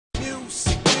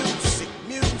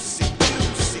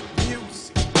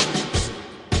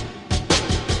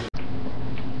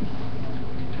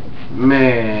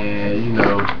you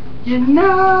know. You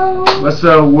know. What's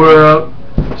up, world?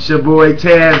 It's your boy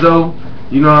Tazzo.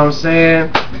 You know what I'm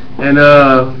saying? And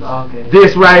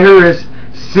this right here is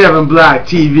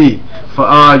 7blocktv for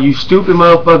all you stupid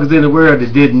motherfuckers in the world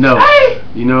that didn't know.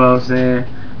 You know what I'm saying?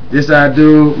 This I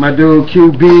do, my dude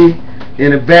QB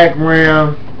in the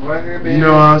background. Right here, baby. You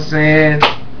know what I'm saying?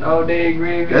 All day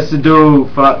gravy. That's the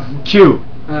dude for Q.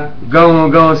 Huh?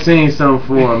 Go and sing something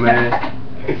for him, man.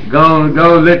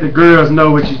 Go let the girls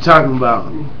know what you talking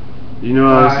about. You know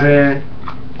what I'm saying?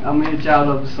 I'm gonna hit y'all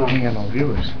up with something. Ain't got no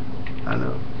viewers. I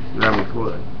know. I'm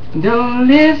recording. Don't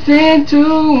listen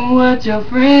to what your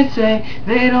friends say.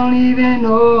 They don't even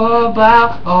know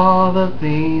about all the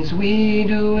things we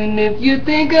do. And if you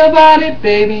think about it,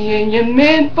 baby, and you're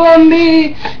meant for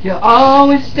me, you'll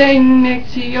always stay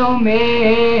next to your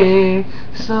man.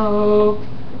 So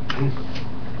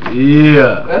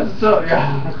yeah. that's what's up,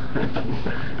 y'all.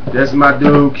 That's my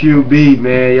dude QB,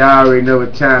 man. Y'all already know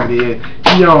what time it is.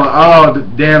 He on all the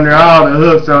damn near all the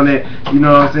hooks on it. You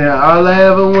know what I'm saying? All I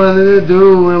ever wanted to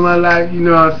do in my life, you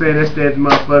know what I'm saying? That's that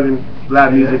motherfucking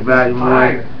Black Music Volume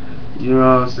 1. You know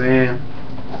what I'm saying?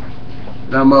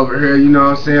 And I'm over here, you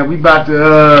know what I'm saying? We about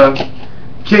to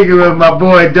kick it with my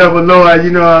boy Double Lord,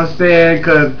 you know what I'm saying?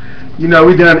 Cause you know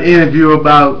we done an interview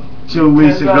about 2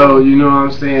 weeks ago, you know what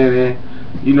I'm saying? And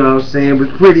you know what I'm saying? It was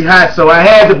pretty hot, so I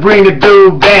had to bring the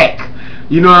dude back.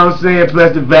 You know what I'm saying?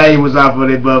 Plus the volume was off of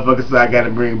that motherfucker, so I gotta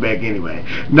bring him back anyway.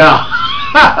 No.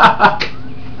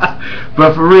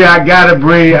 But for real, I gotta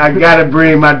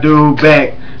bring my dude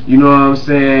back. You know what I'm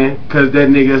saying? Cause that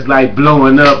nigga's like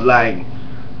blowing up like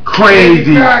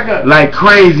crazy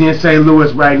in St.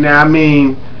 Louis right now. I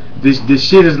mean, this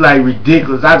shit is like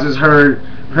ridiculous. I just heard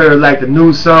like the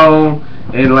new song,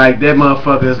 and like that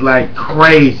motherfucker is like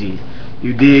crazy.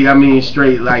 You dig? I mean,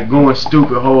 straight like going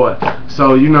stupid hard.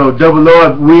 So you know, Double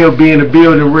Lord will be in the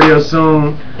building real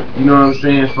soon. You know what I'm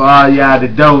saying? For all y'all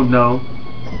that don't know,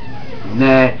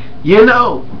 nah, you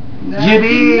know, you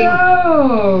dig?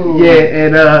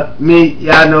 Yeah, and me,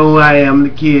 y'all know who I am, the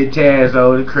kid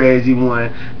Tazzo, the crazy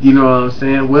one. You know what I'm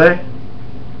saying?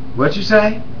 What you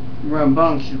say?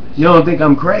 Rambunctious. You don't think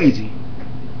I'm crazy?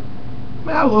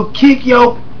 Man, I will kick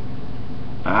your.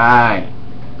 Alright.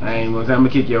 I'm gonna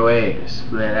kick your ass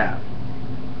flat out.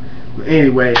 But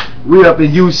anyway, we up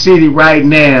in U City right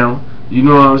now. You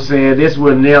know what I'm saying? This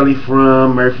where Nelly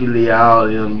from, Murphy Lee, all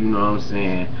of them. You know what I'm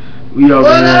saying? We over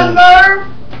What up, Murph?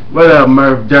 What up,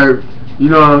 Murph Dirt? You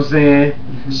know what I'm saying?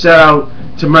 Shout out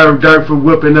to Murph Dirt for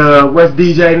whipping what's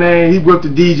DJ name? He whipped the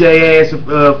DJ ass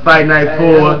Fight Night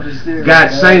 4.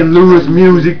 Got St. Louis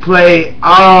music played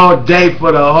all day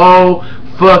for the whole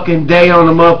fucking day on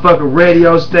the motherfucking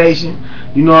radio station.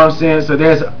 You know what I'm saying? So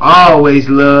there's always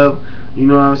love. You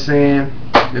know what I'm saying?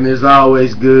 And it's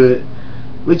always good.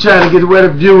 We trying to get where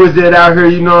the viewers at out here.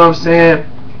 You know what I'm saying?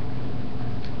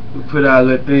 We put our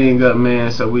little thing up,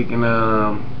 man, so we can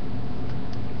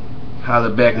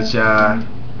holler back at y'all.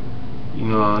 You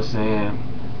know what I'm saying?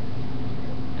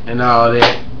 And all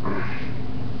that.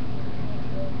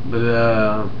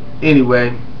 But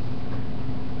anyway,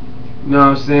 you know what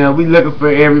I'm saying? We looking for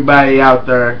everybody out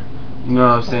there. You know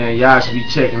what I'm saying? Y'all should be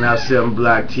checking out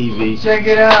 7blocktv. Check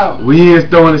it out. We is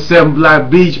throwing a 7 Block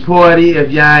Beach party,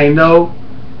 if y'all ain't know.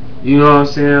 You know what I'm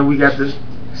saying? We got the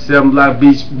 7 Block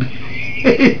Beach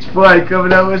party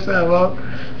coming up. What's up, Mo?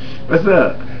 What's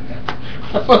up?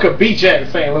 The fuck a beach at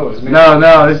in St. Louis, man.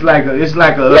 No, it's like a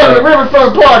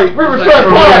riverfront party. Riverfront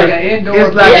party.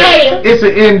 It's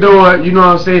an indoor, you know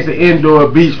what I'm saying? It's an indoor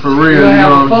beach for real, you know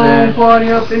what I'm saying? Have a phone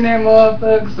party up in there,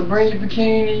 motherfuckers, so bring your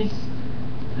bikinis.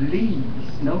 Please,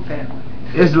 no family.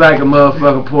 It's like a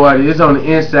motherfucking party. It's on the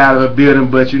inside of a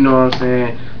building, but you know what I'm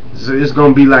saying? So it's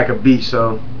gonna be like a beach,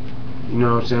 so you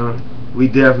know what I'm saying? We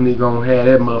definitely gonna have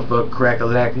that motherfucker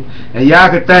crack-a-lacking. And y'all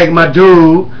can thank my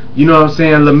dude, you know what I'm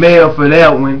saying, LaMail for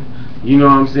that one. You know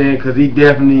what I'm saying? Cause he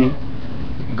definitely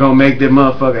gonna make that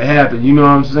motherfucker happen. You know what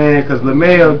I'm saying? Cause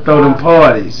LaMail throw them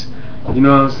parties. You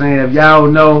know what I'm saying? If y'all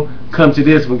don't know, come to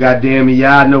this one, goddamn it.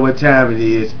 Y'all know what time it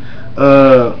is.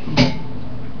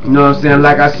 You know what I'm saying?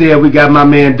 Like I said, we got my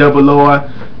man Double Lord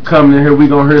coming in here. We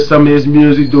gonna hear some of his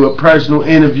music, do a personal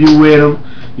interview with him.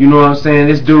 You know what I'm saying?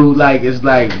 This dude like is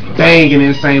like banging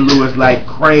in St. Louis like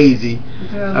crazy.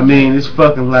 I mean, it's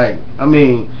fucking like, I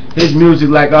mean, his music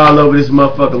like all over this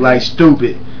motherfucker like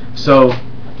stupid. So,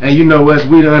 and you know us,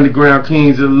 we the underground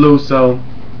kings of the loose. So,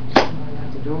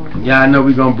 y'all know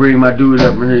we gonna bring my dude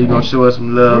up in here. He gonna show us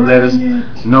some love, let us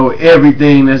know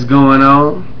everything that's going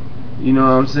on. You know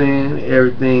what I'm saying?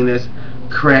 Everything that's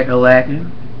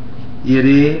crack-a-lacking. You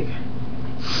dig?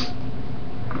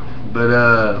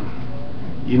 But,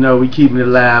 you know, we keeping it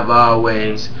live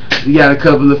always. We got a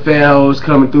couple of fat hoes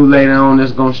coming through later on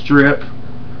that's gonna strip.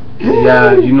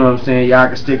 Y'all, you know what I'm saying? Y'all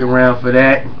can stick around for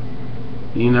that.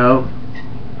 You know.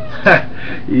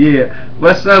 Yeah.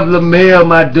 What's up, Lamel,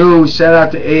 my dude? Shout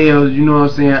out to L, you know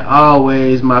what I'm saying?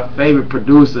 Always my favorite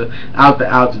producer out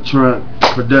the trunk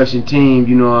production team,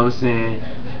 you know what I'm saying?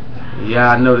 Yeah,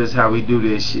 I know this how we do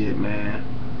this shit, man.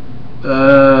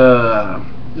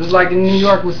 Just like in New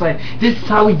York was like, this is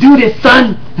how we do this,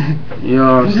 son. You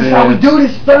know what I'm saying? This is how we do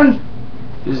this, son.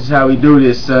 This is how we do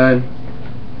this, son.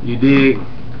 You dig?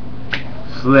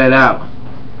 Flat out.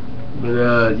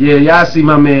 But yeah, y'all see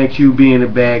my man QB in the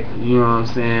back, you know what I'm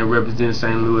saying, representing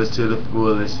St. Louis to the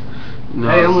fullest. You know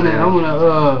hey, I'm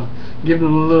gonna give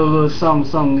them a little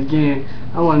something again.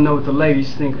 I wanna know what the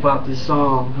ladies think about this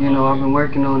song. You know, I've been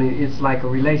working on it. It's like a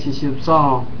relationship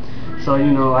song. So,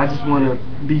 you know, I just wanna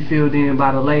be filled in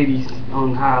by the ladies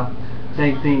on how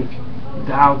they think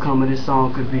the outcome of this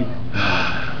song could be.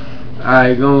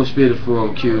 Alright, go and spit it for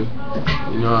him, Q.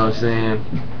 You know what I'm saying?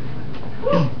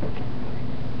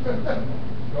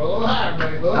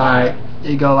 Alright,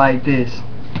 it go like this.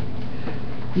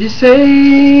 You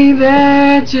say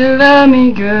that you love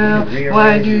me, girl.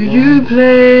 Why do you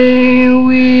play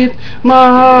with my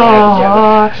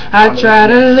heart? I try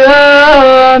to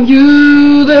love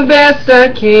you the best I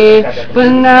can, but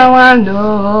now I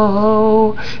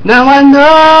know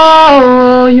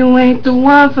you ain't the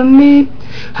one for me.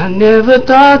 I never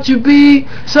thought you'd be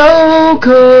so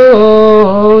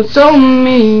cold, so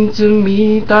mean to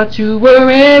me. Thought you were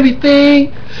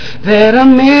everything that a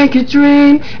man could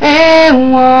dream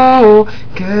and want,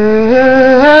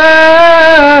 girl.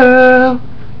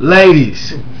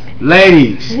 Ladies,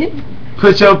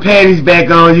 put your panties back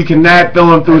on. You cannot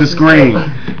throw them through the screen.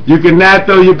 You cannot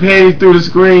throw your panties through the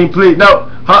screen, please. No,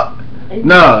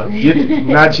 no,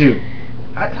 not you.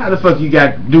 How the fuck you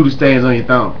got doodle stains on your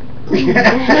thumb? Do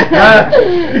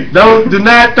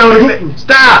not throw the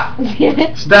stop.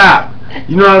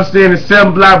 You know what I'm saying? The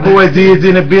 7 Block Boys is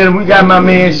in the building. We got my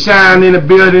man Shine in the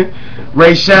building.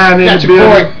 Ray Shine in the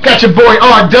building. Got your boy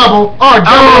R double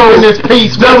in this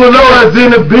piece. Double Lord's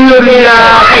in the building,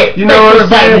 y'all. You know what I'm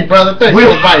saying? Brother. Thanks for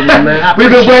inviting me, man. We've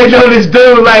been waiting on this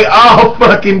dude like all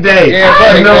fucking day. Yeah,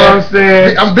 buddy, you know man. what I'm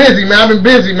saying? I'm busy, man. I've been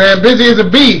busy, man. Busy as a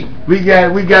bee. We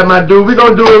got my dude. We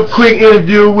gonna do a quick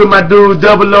interview with my dude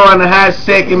Double R in a hot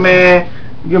second, man.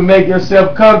 You can make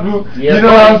yourself comfortable. Yeah, you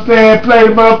know what I'm saying? Play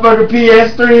the motherfucking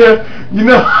PS3. You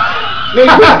know. You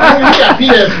got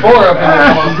PS4 up in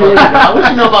this motherfucker. What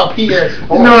you know about PS4? You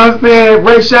know what I'm saying?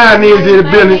 Ray Shine is in the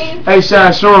building. Hey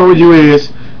Shine, show him who you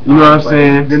is. You know what I'm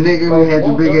saying? The nigga who had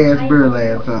the big ass beer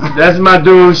last time. That's my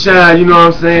dude Shine. You know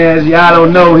what I'm saying? As y'all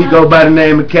don't know, he go by the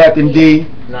name of Captain D.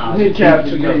 Nah, He got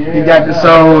the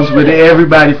songs with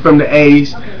everybody from the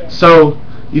A's. So,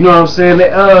 you know what I'm saying?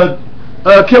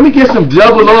 Can we get some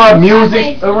Double R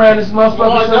music around this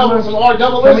motherfucker?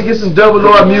 Can we get some Double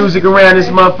R music around this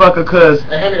motherfucker? Cause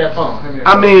hand me that phone.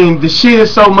 I mean, the shit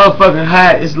is so motherfucking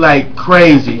hot. It's like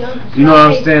crazy. You know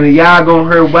what I'm saying? And y'all gonna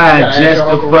hear why in just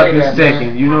a fucking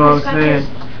second. You know what I'm saying?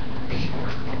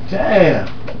 Damn.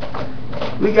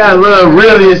 We got a little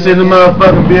Aurelius in the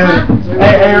motherfucking building.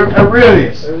 Hey,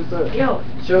 Aurelius.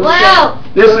 Wow.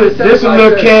 This is a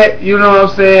little cat, you know what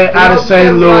I'm saying, out of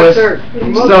St. Louis.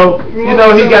 So, you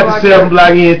know, he got the 7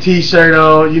 Block N t-shirt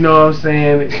on, you know what I'm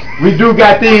saying. We do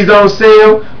got these on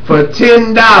sale for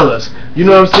 $10. You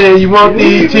know what I'm saying? You want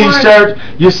these t-shirts,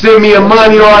 you send me a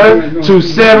money order to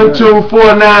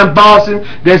 7249 Boston.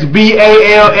 That's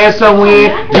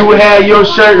BALSON. You will have your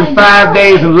shirt in 5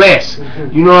 days or less.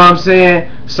 You know what I'm saying?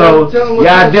 So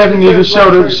y'all definitely need to show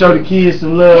the kids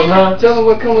some love, huh? Tell them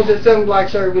what comes with that 7 Block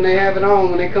shirt when they have it on,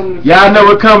 when they come to the y'all know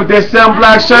what comes with that 7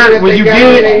 Block shirt when you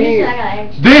get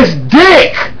it? This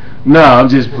dick! No, I'm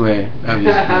just playing. I'm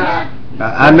just playing.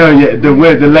 I know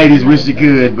the ladies wish they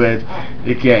could, but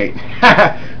they can't.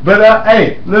 But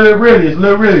hey, Lil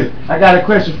Aurelius, I got a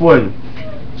question for you.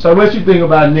 So what you think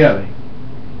about Nelly?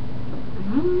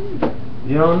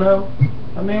 You don't know?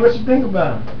 I mean, what you think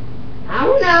about him? I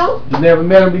don't know. You never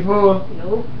met him before?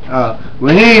 Nope.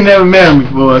 Well, he ain't never met him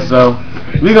before, so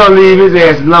we gonna leave his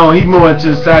ass alone. He more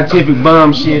into scientific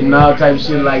bomb shit and all type of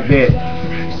shit like that.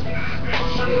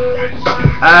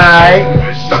 Alright.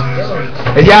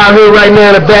 And y'all hear right now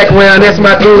in the background, that's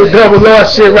my dude Double R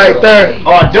shit right there.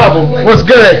 Double. What's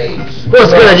good?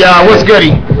 What's good, y'all? What's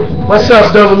goody? What's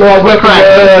up, Double R? Welcome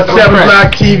to 7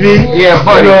 Block TV. Yeah,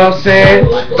 buddy. You know what I'm saying?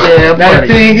 Yeah, now buddy.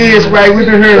 the thing is, right, we've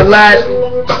been hearing a lot,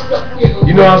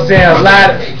 you know what I'm saying, a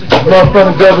lot of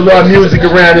motherfucking Double R music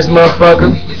around this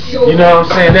motherfucker. You know what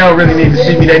I'm saying? They don't really need to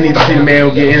see me, they need to see the man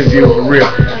who get interviewed for real.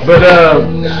 But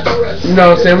you know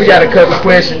what I'm saying, we got a couple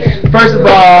questions. First of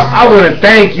all, I want to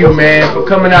thank you, man, for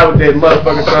coming out with that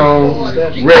motherfucking song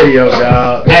radio,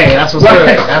 dog. Hey, that's what's good.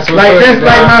 That's what's like good, that's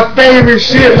like my favorite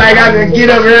shit. Like I can get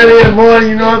up early in the morning,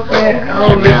 you know what I'm saying? I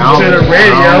don't listen to the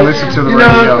radio. I don't listen to the you know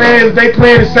radio. what I'm saying? They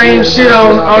playing the same shit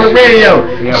on the radio.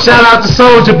 Yeah. Shout out to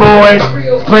Soulja Boys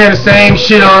playing the same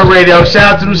shit on the radio.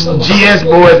 Shout out to the GS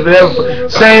Boys, whatever.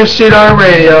 Same shit on the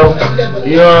radio.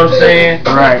 You know what I'm saying?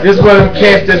 Right. This one of them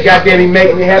cats that goddamn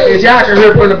make me happy. As y'all can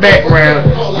hear from the background.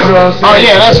 You know what I'm saying? Oh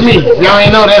yeah, that's me. Y'all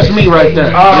ain't know that's me right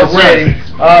there. Already.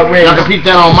 Y'all can peep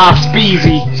that on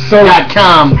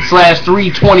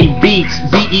myspeezy.com/320beats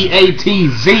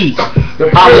BEATZ.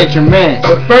 Holla at your man.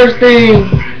 The first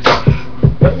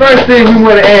thing we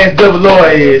want to ask Double O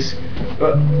is,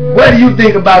 what do you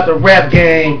think about the rap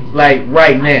game like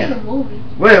right now?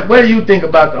 What do you think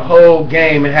about the whole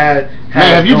game and how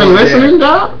Man, have you been listening,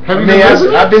 dog? Have you been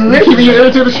listening? I've been listening. Keeping your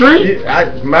ear to the street?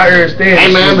 My ear stands.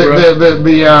 Hey man,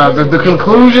 the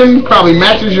conclusion probably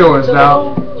matches yours,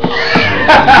 dog. You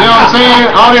know what I'm saying?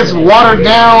 All this watered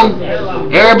down.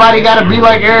 Everybody gotta be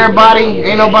like everybody.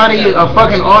 Ain't nobody a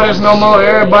fucking artist no more.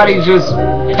 Everybody just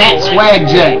Pat Swag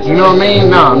Jack. You know what I mean?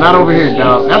 No, not over here,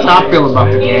 dog. That's how I feel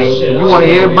about the game. If you want to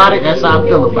hear about it, that's how I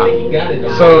feel about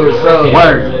it. So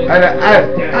word.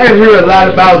 I hear a lot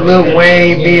about Lil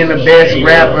Wayne being the best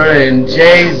rapper and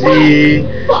Jay-Z,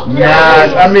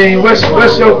 Nas. I mean, what's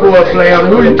your foreplay on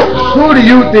who do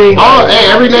you think? Oh,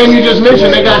 hey, every name you just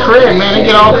mentioned, they got credit, man. They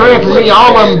get all credit from me.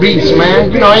 All of them beats,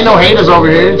 man. You know, ain't no haters over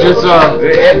here. Just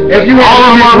if you all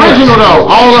of them are original though.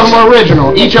 All of them are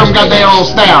original. Each of them got their own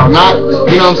style. Not,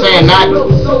 you know what I'm saying? Not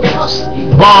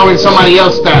borrowing somebody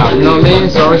else's style. You know what I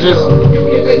mean? So it's just,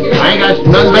 I ain't got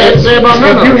nothing bad to say about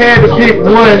none of them. If you had to pick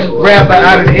one rapper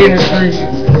out of the industry,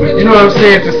 you know what I'm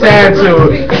saying, to sign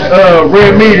to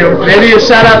Rare Medium. That is,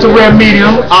 shout out to Rare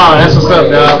Medium. Oh, that's what's up,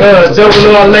 dog.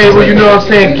 Double R label, you know what I'm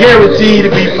saying, guaranteed to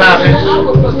be popping.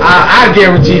 I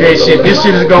guarantee that shit. This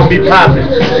shit is gonna be popping.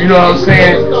 You know what I'm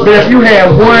saying? But if you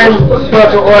had one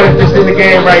fucking artist that's in the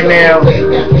game right now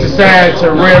to sign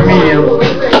to Rare Medium,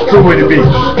 who would it be?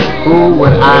 Who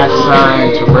would I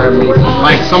sign to Rare Medium?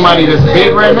 Like somebody that's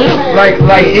big right now? Like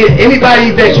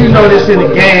anybody that you know that's in the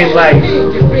game, like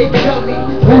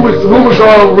who would go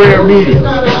on Rare Medium?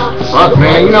 Fuck,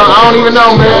 man. You know, I don't even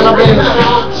know, man.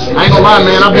 I ain't gonna lie,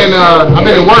 man. I've been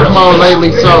in work mode lately,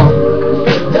 so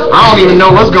I don't even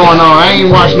know what's going on. I ain't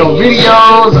watched no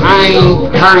videos. I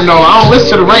don't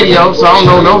listen to the radio, so I don't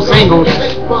know no singles.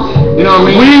 You know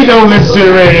what I mean? We don't listen to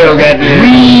the radio, goddamn.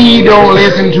 We don't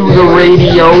listen to the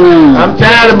radio. I'm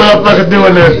tired of motherfuckers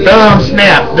doing the thumb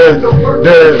snap, the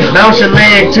bounce your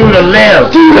leg to the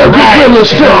left, to the right, to the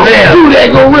left, to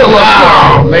that gorilla.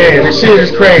 Wow, man, this shit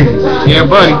is crazy. Yeah,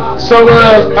 buddy. So,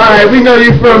 alright, we know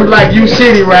you from, like, U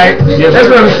City, right? Yes, that's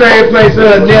from the same place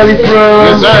Nelly from.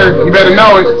 Yes, sir. You better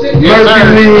know it. Yes, sir.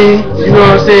 Lee, you know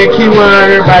what I'm saying? Key1,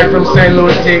 everybody from St.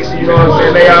 Louis, Texas, you know what I'm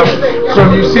saying? They all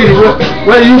from U City.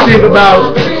 What do you think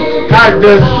about,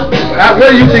 what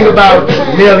do you think about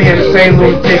Nelly and the St.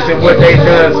 Louis Texas and what they've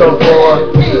done so far?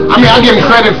 I mean, I give them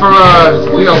credit for,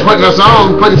 you know, putting us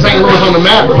on, putting St. Louis on the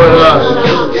map, but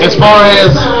as far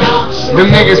as them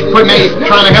niggas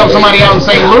trying to help somebody out in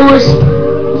St. Louis,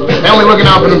 they only looking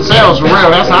out for themselves, for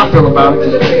real. That's how I feel about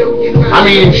it. I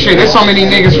mean, shit, there's so many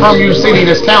niggas from U City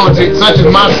that's talented, such as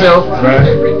myself. Right.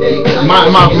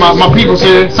 My people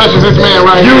here, such as this man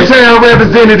right here. U-Town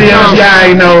representative, y'all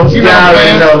ain't know. Y'all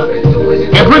already know.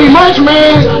 And pretty much,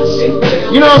 man,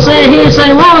 you know what I'm saying, here in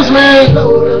St. Louis, man,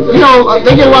 you know,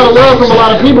 they get a lot of love from a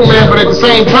lot of people, man, but at the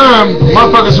same time,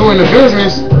 motherfuckers who in the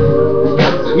business,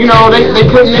 you know, they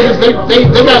put niggas,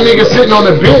 they got niggas sitting on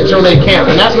the bench on their camp,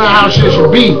 and that's not how shit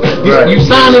should be. You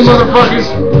sign them motherfuckers,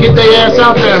 get their ass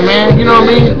out there, man, you know what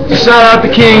I mean? Shout out to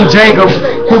King Jacob,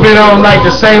 who been on like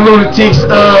the St. Lunatics,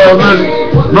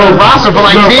 little roster for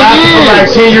like 10 years. For like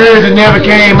 10 years and never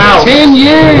came out. 10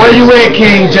 years. Where you at,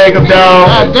 King Jacob, dog?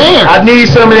 God damn. I need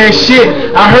some of that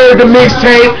shit. I heard the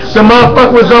mixtape. The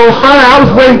motherfucker was on fire. I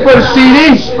was waiting for the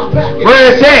CD.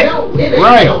 Where it's at?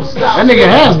 Right. That nigga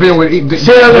has been with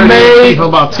Tellermade for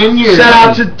about 10 years. Shout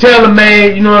out to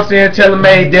Tellermade, you know what I'm saying?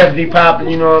 Tellermade definitely popping,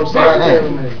 you know what I'm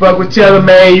saying? Fuck with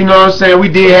Tellermade, you know what I'm saying? We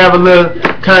did have a little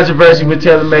controversy with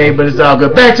TaylorMade, but it's all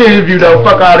good. Back to the interview though.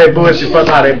 Fuck all that bullshit. Fuck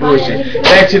all that bullshit.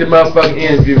 Back to the motherfucking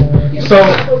interview. So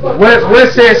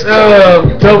what sets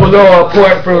Double O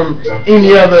apart from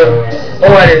any other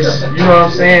artists? You know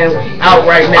what I'm saying? Out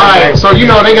right now. Alright, so you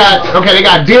know they got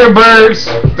Deerbirds,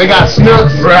 they got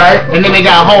Snooks, right, and then they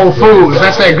got Whole Foods.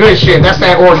 That's that good shit. That's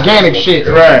that organic shit.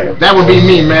 Right. That would be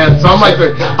me, man. So I'm like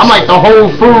the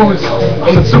Whole Foods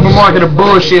in the supermarket of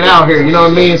bullshit out here. You know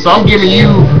what I mean? So I'm giving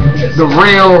you the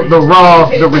real, the raw,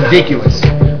 the ridiculous.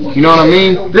 You know what I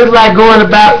mean? This is like going to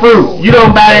buy fruit. You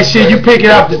don't buy that shit, you pick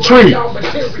it off the tree.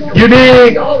 You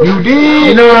dig? You dig?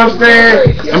 You know what I'm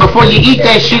saying? And before you eat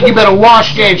that shit, you better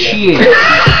wash that shit.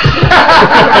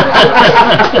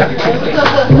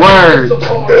 Word.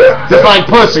 Just like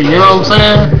pussy, you know what I'm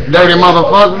saying? Dirty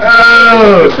motherfucker.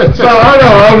 So hold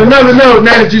on another note,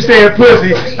 now that you said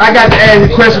pussy, I got to ask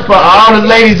you a question for all the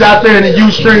ladies out there in the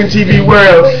Ustream TV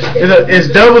world. Is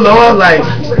Double O like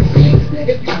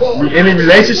any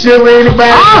relationship with anybody?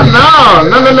 Oh no.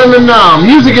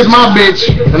 Music is my bitch,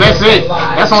 and that's it.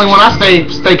 That's the only one I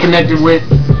stay connected with.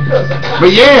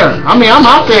 But yeah, I mean I'm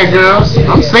out there, girls.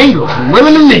 I'm single, I'm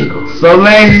willing to mingle. So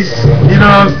ladies, you know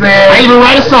what I'm saying? I even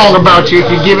write a song about you if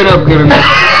you give it up good enough.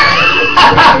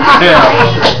 Yeah.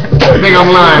 I think I'm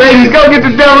lying. Ladies, go get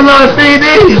the Double O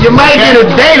CD. You might get a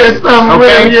date or something with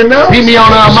him, you know? Hit me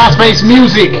on MySpace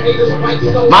Music.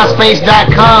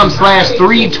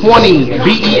 MySpace.com/320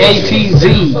 BEATZ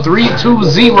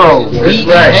 320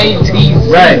 BEATZ.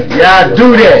 Right. Y'all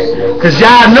do that. Cause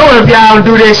y'all know if y'all don't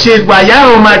do that shit while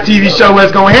y'all on my TV show,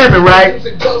 what's gonna happen, right?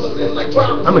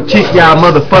 I'ma kick y'all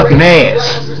motherfucking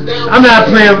ass. I'm not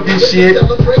playing with this shit.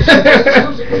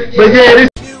 But yeah, this